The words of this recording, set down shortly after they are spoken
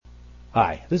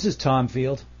Hi, this is Tom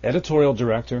Field, Editorial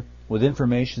Director with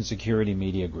Information Security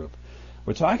Media Group.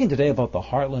 We're talking today about the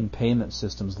Heartland Payment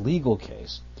Systems legal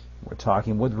case. We're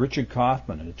talking with Richard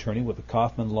Kaufman, an attorney with the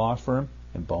Kaufman Law Firm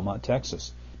in Beaumont,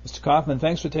 Texas. Mr. Kaufman,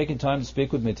 thanks for taking time to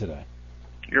speak with me today.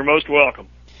 You're most welcome.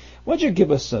 Why don't you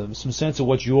give us some sense of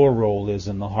what your role is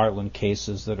in the Heartland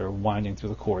cases that are winding through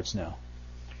the courts now?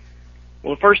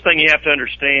 Well, the first thing you have to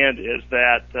understand is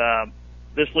that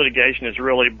this litigation is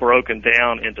really broken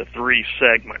down into three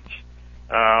segments.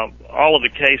 All of the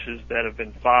cases that have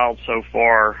been filed so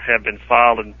far have been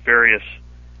filed in various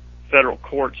federal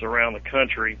courts around the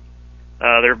country.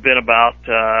 There have been about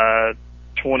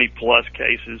 20-plus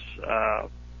cases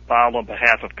filed on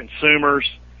behalf of consumers.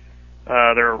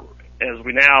 There are, as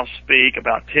we now speak,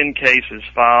 about 10 cases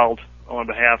filed on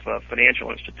behalf of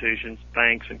financial institutions,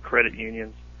 banks, and credit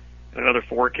unions. And another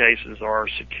 4 cases are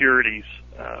securities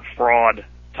fraud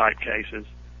type cases.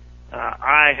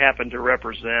 I happen to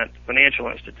represent financial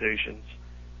institutions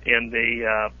in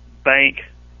the bank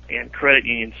and credit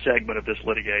union segment of this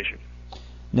litigation.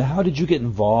 Now, how did you get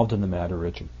involved in the matter,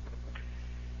 Richard?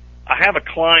 I have a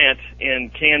client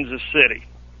in Kansas City,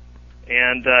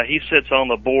 and he sits on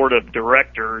the board of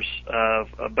directors of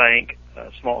a bank,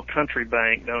 a small country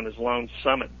bank known as Lone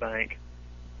Summit Bank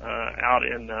out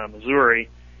in Missouri.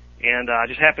 And I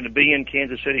just happened to be in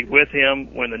Kansas City with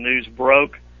him when the news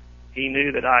broke. He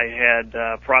knew that I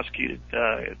had prosecuted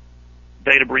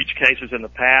data breach cases in the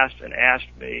past and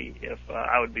asked me if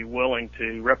I would be willing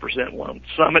to represent Lone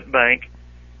Summit Bank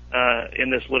in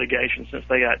this litigation, since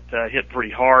they got hit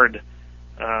pretty hard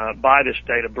by this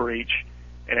data breach.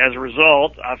 And as a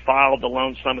result, I filed the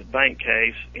Lone Summit Bank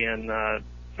case in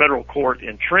federal court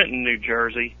in Trenton, New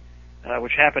Jersey,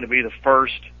 which happened to be the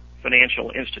first financial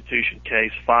institution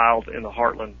case filed in the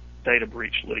Heartland data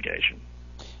breach litigation.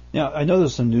 Now, I know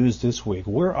there's some news this week.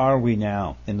 Where are we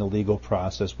now in the legal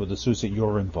process with the suits that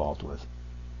you're involved with?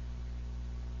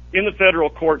 In the federal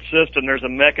court system, there's a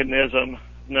mechanism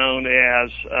known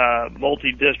as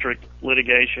multi-district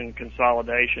litigation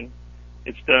consolidation.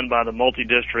 It's done by the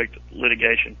multi-district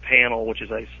litigation panel, which is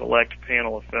a select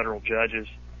panel of federal judges.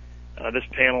 This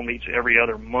panel meets every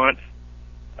other month.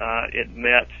 It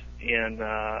met in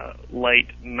late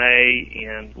May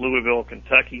in Louisville,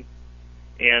 Kentucky.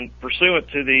 And pursuant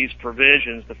to these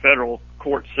provisions, the federal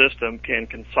court system can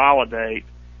consolidate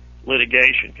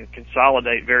litigation, can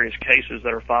consolidate various cases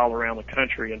that are filed around the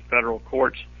country in federal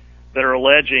courts that are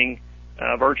alleging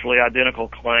virtually identical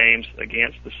claims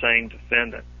against the same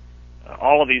defendant.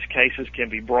 All of these cases can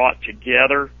be brought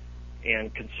together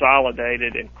and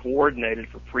consolidated and coordinated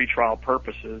for pretrial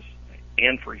purposes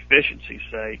and for efficiency's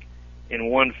sake in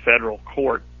one federal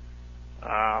court.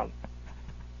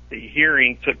 The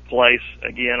hearing took place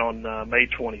again on May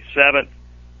 27th,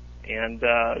 and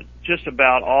just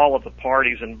about all of the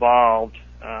parties involved,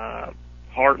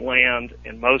 Heartland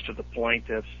and most of the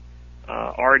plaintiffs,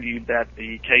 argued that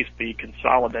the case be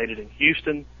consolidated in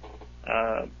Houston.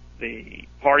 The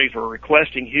parties were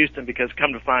requesting Houston because,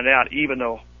 come to find out, even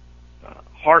though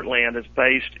Heartland is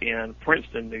based in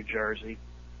Princeton, New Jersey,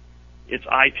 its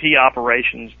IT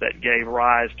operations that gave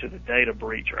rise to the data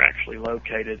breach are actually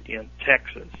located in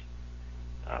Texas.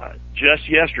 Just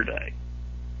yesterday,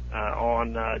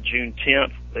 on June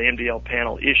 10th, the MDL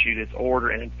panel issued its order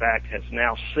and, in fact, has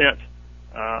now sent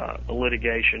the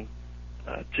litigation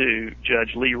to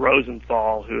Judge Lee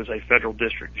Rosenthal, who is a federal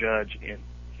district judge in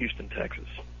Houston, Texas.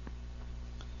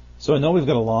 So I know we've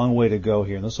got a long way to go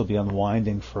here, and this will be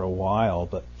unwinding for a while,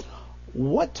 but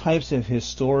what types of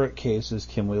historic cases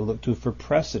can we look to for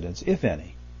precedents, if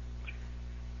any?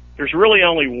 There's really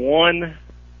only one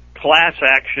class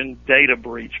action data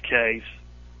breach case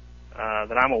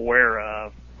that I'm aware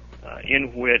of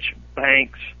in which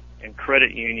banks and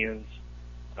credit unions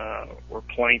were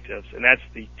plaintiffs, and that's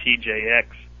the TJX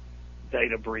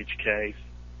data breach case,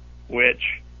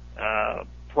 which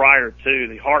prior to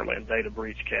the Heartland data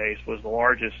breach case was the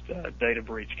largest data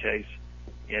breach case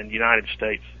in United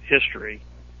States history.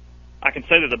 I can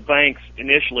say that the banks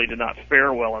initially did not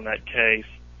fare well in that case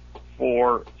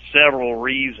for several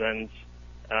reasons,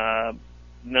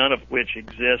 none of which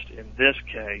exist in this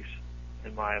case,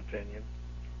 in my opinion.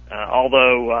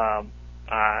 Although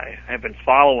I have been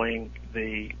following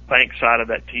the bank side of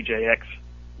that TJX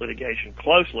litigation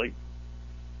closely,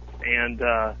 and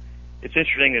it's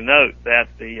interesting to note that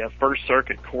the First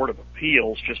Circuit Court of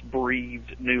Appeals just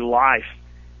breathed new life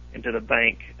into the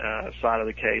bank side of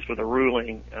the case with a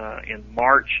ruling in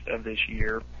March of this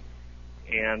year,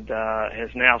 and has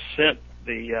now sent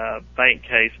the bank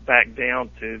case back down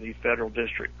to the Federal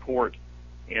District Court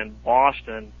in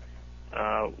Boston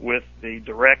with the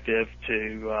directive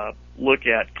to look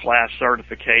at class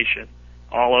certification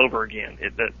all over again.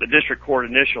 The district court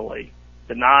initially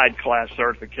denied class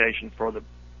certification for the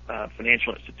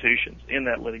financial institutions in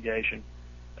that litigation,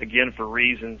 again for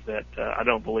reasons that I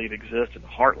don't believe exist in the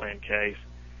Heartland case.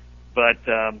 But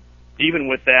even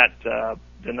with that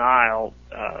denial,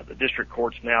 the district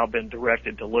court's now been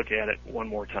directed to look at it one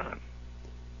more time.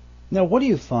 Now, what do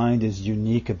you find is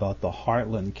unique about the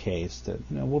Heartland case that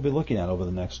we'll be looking at over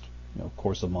the next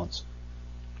course of months?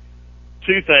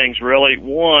 Two things, really.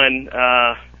 One,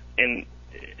 and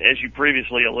as you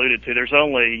previously alluded to, there's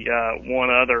only one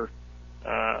other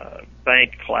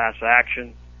bank class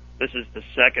action. This is the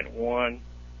second one,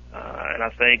 and I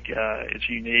think it's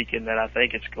unique in that I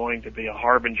think it's going to be a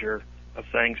harbinger of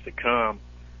things to come.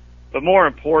 But more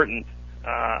important,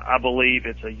 I believe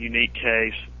it's a unique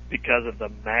case because of the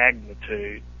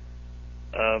magnitude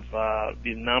of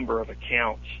the number of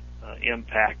accounts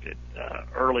impacted.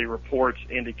 Early reports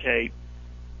indicate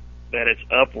that it's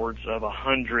upwards of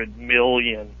 100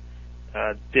 million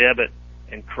debit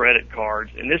and credit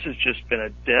cards, and this has just been a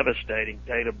devastating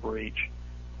data breach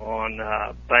on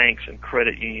banks and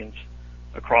credit unions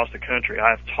across the country.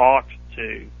 I've talked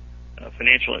to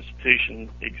financial institution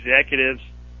executives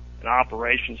and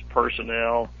operations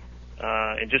personnel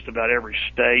in just about every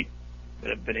state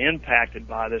that have been impacted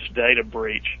by this data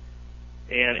breach.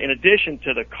 And in addition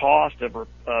to the cost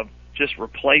of just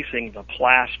replacing the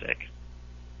plastic,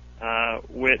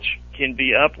 which can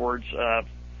be upwards of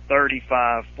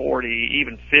 $35, $40,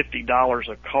 even $50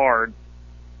 a card,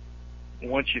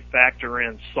 once you factor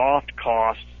in soft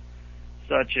costs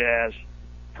such as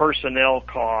personnel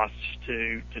costs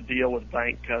to deal with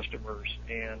bank customers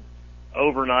and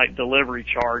overnight delivery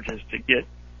charges to get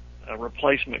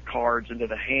replacement cards into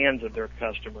the hands of their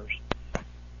customers,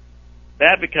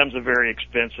 that becomes a very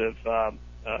expensive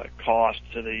cost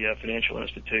to the financial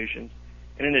institutions.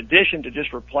 And in addition to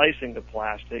just replacing the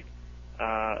plastic,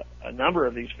 a number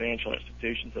of these financial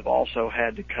institutions have also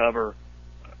had to cover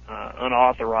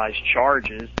unauthorized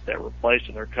charges that were placed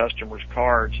in their customers'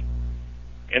 cards.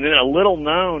 And then a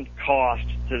little-known cost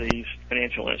to these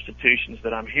financial institutions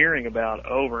that I'm hearing about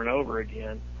over and over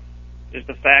again is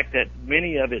the fact that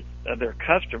many of their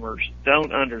customers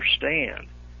don't understand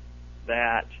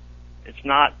that it's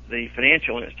not the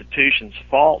financial institution's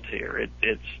fault here.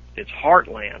 It's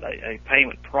Heartland, a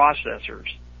payment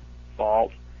processor's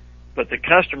fault, but the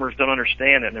customers don't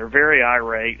understand it, and they're very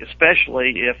irate,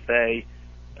 especially if they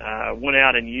went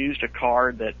out and used a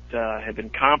card that had been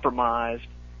compromised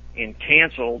and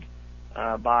canceled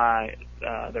by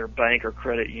their bank or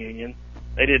credit union.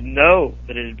 They didn't know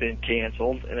that it had been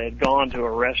canceled, and they had gone to a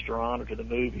restaurant or to the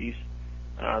movies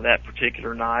that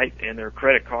particular night, and their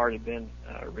credit card had been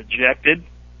rejected,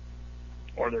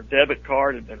 or their debit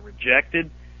card had been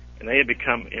rejected, and they had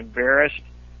become embarrassed.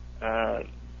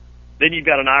 Then you've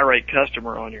got an irate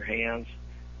customer on your hands,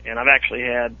 and I've actually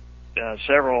had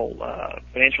several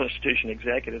financial institution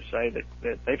executives say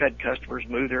that they've had customers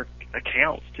move their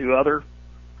accounts to other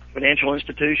financial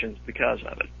institutions because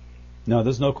of it. No,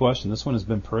 there's no question. This one has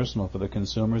been personal for the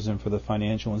consumers and for the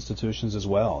financial institutions as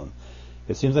well. And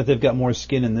it seems like they've got more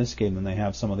skin in this game than they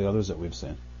have some of the others that we've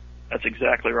seen. That's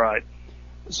exactly right.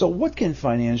 So what can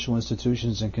financial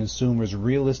institutions and consumers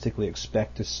realistically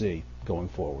expect to see going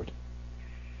forward?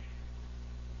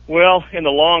 Well, in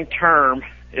the long term,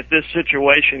 if this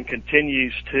situation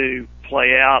continues to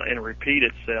play out and repeat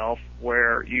itself,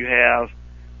 where you have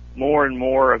more and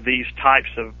more of these types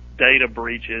of data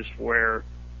breaches where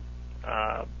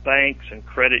banks and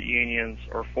credit unions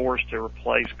are forced to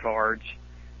replace cards,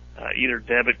 either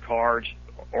debit cards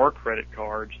or credit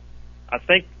cards, I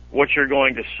think what you're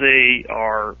going to see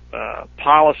are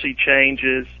policy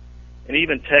changes and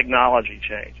even technology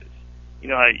changes. You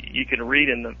know, you can read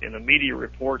in the media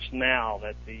reports now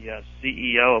that the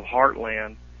CEO of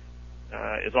Heartland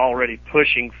is already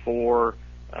pushing for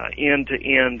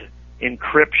end-to-end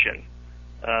encryption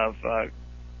of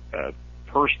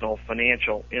personal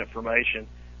financial information,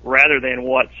 rather than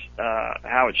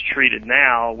how it's treated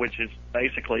now, which is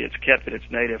basically it's kept in its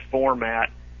native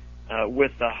format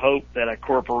with the hope that a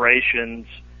corporation's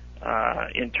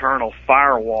internal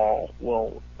firewall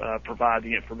will provide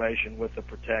the information with the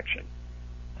protection.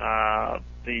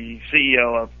 The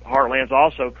CEO of Heartland's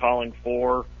also calling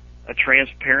for a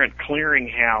transparent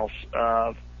clearinghouse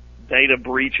of data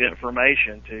breach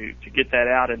information to get that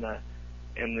out in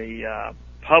the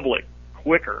public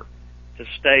quicker to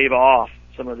stave off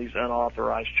some of these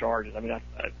unauthorized charges. I mean,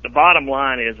 the bottom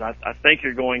line is I think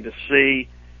you're going to see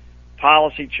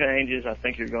policy changes. I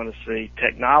think you're going to see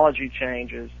technology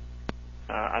changes.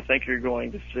 I think you're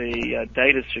going to see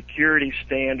data security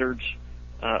standards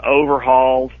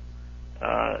overhauled,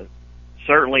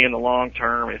 certainly in the long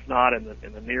term, if not in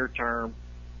the near term.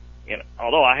 And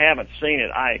although I haven't seen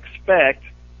it, I expect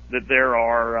that there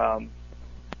are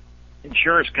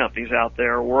insurance companies out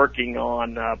there working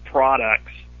on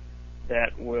products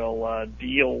that will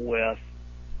deal with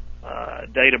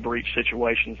data breach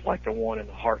situations like the one in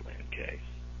the Heartland case.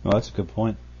 Well, that's a good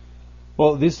point.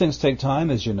 Well, these things take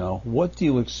time, as you know. What do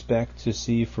you expect to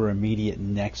see for immediate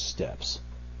next steps?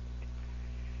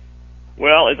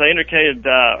 Well, as I indicated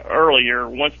earlier,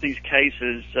 once these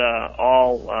cases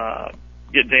all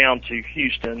get down to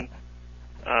Houston,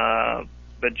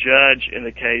 the judge in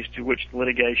the case to which the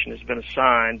litigation has been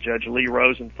assigned, Judge Lee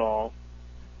Rosenthal,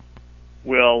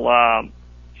 will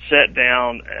set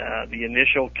down the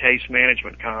initial case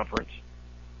management conference.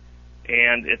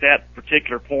 And at that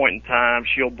particular point in time,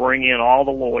 she'll bring in all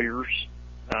the lawyers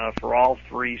for all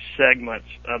three segments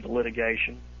of the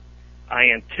litigation.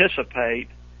 I anticipate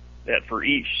that for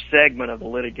each segment of the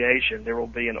litigation, there will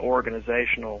be an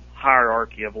organizational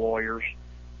hierarchy of lawyers.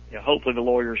 Hopefully the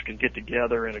lawyers can get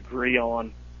together and agree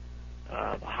on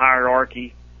the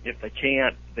hierarchy. If they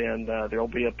can't, then there will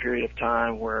be a period of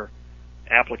time where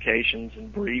applications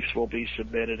and briefs will be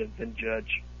submitted, and then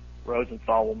Judge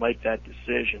Rosenthal will make that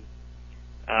decision.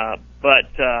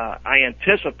 But I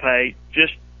anticipate,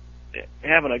 just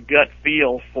having a gut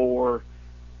feel for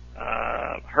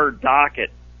her docket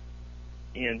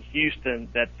in Houston,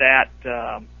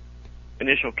 that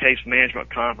initial case management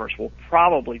conference will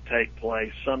probably take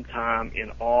place sometime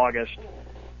in August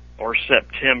or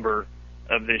September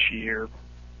of this year.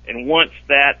 And once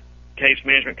that case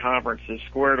management conference is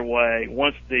squared away,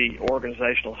 once the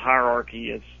organizational hierarchy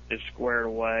is squared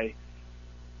away,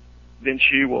 then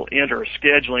she will enter a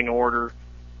scheduling order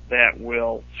that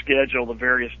will schedule the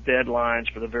various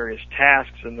deadlines for the various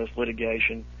tasks in this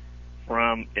litigation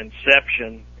from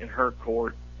inception in her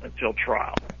court until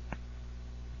trial.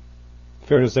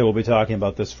 Fair to say we'll be talking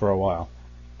about this for a while.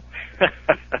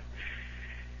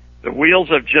 The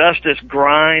wheels of justice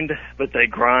grind, but they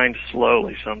grind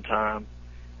slowly sometimes.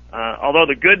 Although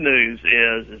the good news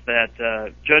is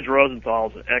that Judge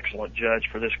Rosenthal is an excellent judge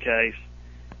for this case.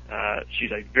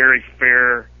 She's a very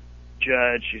fair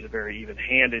judge. She's a very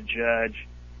even-handed judge.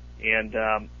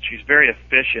 And she's very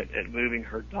efficient at moving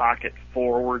her docket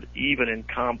forward, even in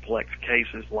complex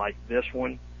cases like this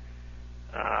one.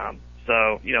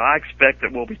 So, I expect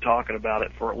that we'll be talking about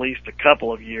it for at least a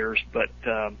couple of years, but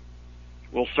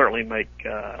we'll certainly make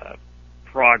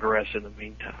progress in the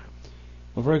meantime.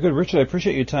 Well, very good. Richard, I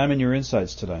appreciate your time and your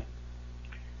insights today.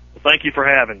 Well, thank you for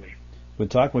having me. We're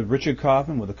talking with Richard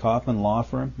Kaufman with the Kaufman Law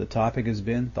Firm. The topic has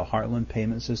been the Heartland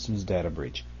Payment Systems data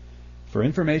breach. For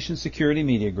Information Security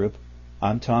Media Group,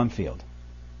 I'm Tom Field.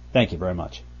 Thank you very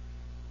much.